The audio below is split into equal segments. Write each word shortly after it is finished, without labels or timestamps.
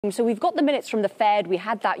So we've got the minutes from the Fed. We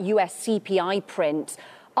had that US CPI print.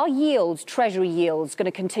 Are yields, treasury yields, going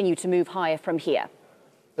to continue to move higher from here?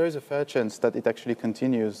 There is a fair chance that it actually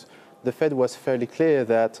continues. The Fed was fairly clear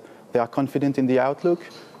that they are confident in the outlook.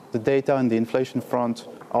 The data on the inflation front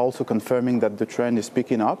are also confirming that the trend is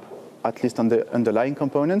picking up, at least on the underlying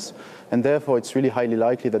components. And therefore, it's really highly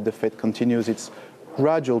likely that the Fed continues its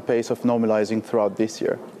gradual pace of normalizing throughout this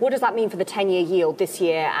year. What does that mean for the 10-year yield this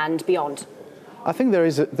year and beyond? I think there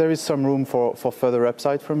is some room for further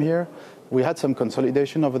upside from here. We had some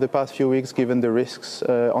consolidation over the past few weeks, given the risks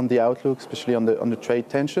on the outlook, especially on the trade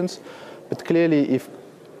tensions. But clearly,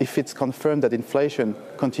 if it's confirmed that inflation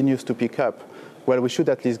continues to pick up, well, we should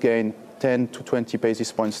at least gain 10 to 20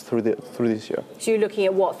 basis points through this year. So you're looking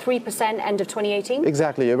at what, 3% end of 2018?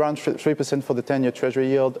 Exactly, around 3% for the 10-year Treasury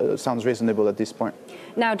yield sounds reasonable at this point.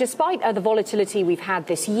 Now, despite the volatility we've had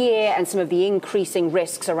this year and some of the increasing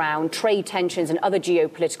risks around trade tensions and other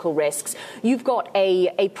geopolitical risks, you've got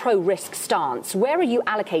a pro-risk stance. Where are you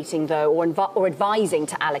allocating, though, or advising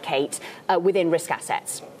to allocate within risk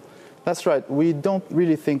assets? That's right. We don't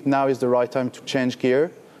really think now is the right time to change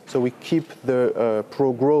gear. So we keep the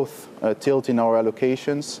pro-growth tilt in our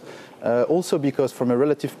allocations. Also because from a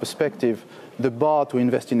relative perspective, the bar to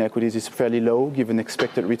invest in equities is fairly low, given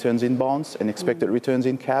expected returns in bonds and expected returns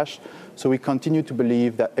in cash. So we continue to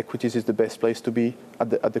believe that equities is the best place to be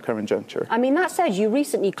at the current juncture. I mean, that said, you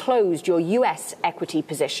recently closed your US equity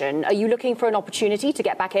position. Are you looking for an opportunity to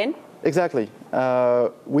get back in? Exactly.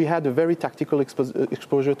 We had a very tactical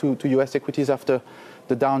exposure to US equities after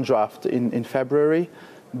the downdraft in February.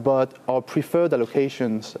 But our preferred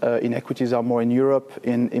allocations in equities are more in Europe,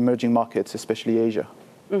 in emerging markets, especially Asia.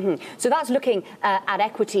 Mm-hmm. So that's looking at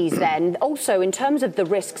equities then. Also, in terms of the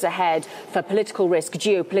risks ahead for political risk,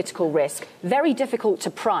 geopolitical risk, very difficult to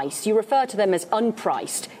price. You refer to them as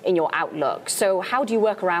unpriced in your outlook. So how do you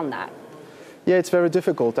work around that? Yeah, it's very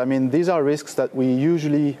difficult. I mean, these are risks that we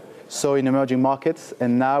usually saw in emerging markets,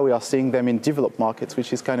 and now we are seeing them in developed markets,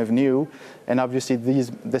 which is kind of new. And obviously,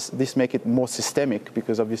 this make it more systemic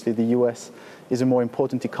because obviously the US is a more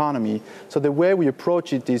important economy. So the way we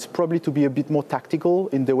approach it is probably to be a bit more tactical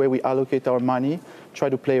in the way we allocate our money, try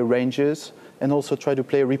to play ranges, and also try to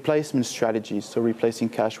play replacement strategies, so replacing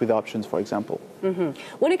cash with options, for example. Mm-hmm.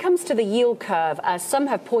 When it comes to the yield curve, some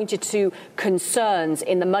have pointed to concerns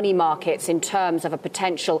in the money markets in terms of a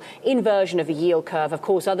potential inversion of the yield curve. Of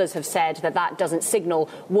course, others have said that doesn't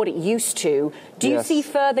signal what it used to. Do you see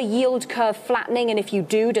further yield curve flattening? And if you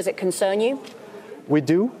do, does it concern you? We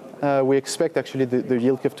do. We expect actually the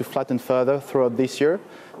yield curve to flatten further throughout this year.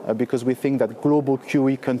 Because we think that global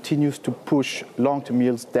QE continues to push long-term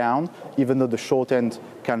yields down, even though the short end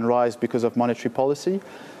can rise because of monetary policy.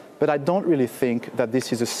 But I don't really think that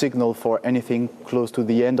this is a signal for anything close to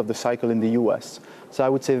the end of the cycle in the US. So I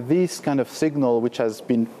would say this kind of signal, which has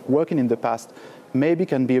been working in the past, maybe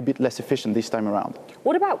can be a bit less efficient this time around.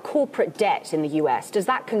 What about corporate debt in the US? Does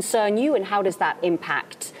that concern you, and how does that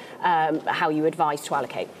impact how you advise to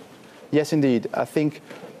allocate? Yes, indeed. I think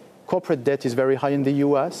corporate debt is very high in the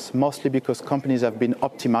US, mostly because companies have been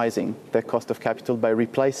optimizing their cost of capital by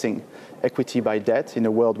replacing equity by debt in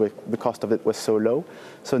a world where the cost of it was so low.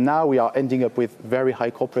 So now we are ending up with very high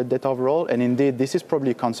corporate debt overall, and indeed this is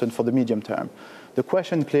probably a concern for the medium term. The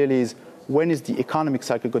question clearly is, when is the economic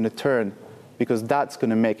cycle going to turn? Because that's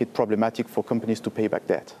going to make it problematic for companies to pay back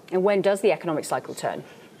debt. And when does the economic cycle turn?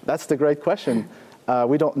 That's the great question.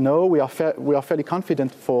 We don't know. We are fairly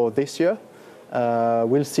confident for this year.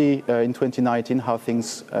 We'll see in 2019 how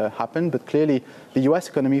things happen, but clearly the US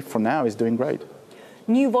economy for now is doing great.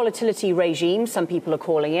 New volatility regime, some people are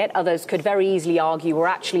calling it. Others could very easily argue we're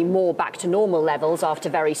actually more back to normal levels after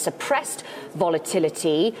very suppressed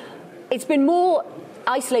volatility. It's been more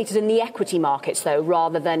isolated in the equity markets, though,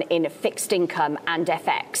 rather than in fixed income and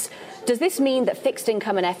FX. Does this mean that fixed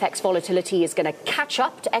income and FX volatility is going to catch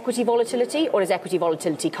up to equity volatility, or does equity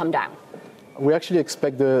volatility come down? We actually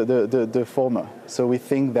expect the former. So we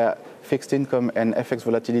think that fixed income and FX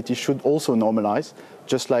volatility should also normalize,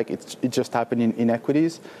 just like it just happened in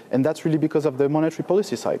equities. And that's really because of the monetary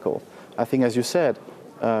policy cycle. I think, as you said,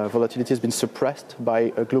 volatility has been suppressed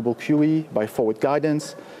by a global QE, by forward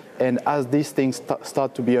guidance. And as these things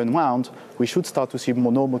start to be unwound, we should start to see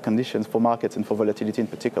more normal conditions for markets and for volatility in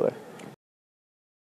particular.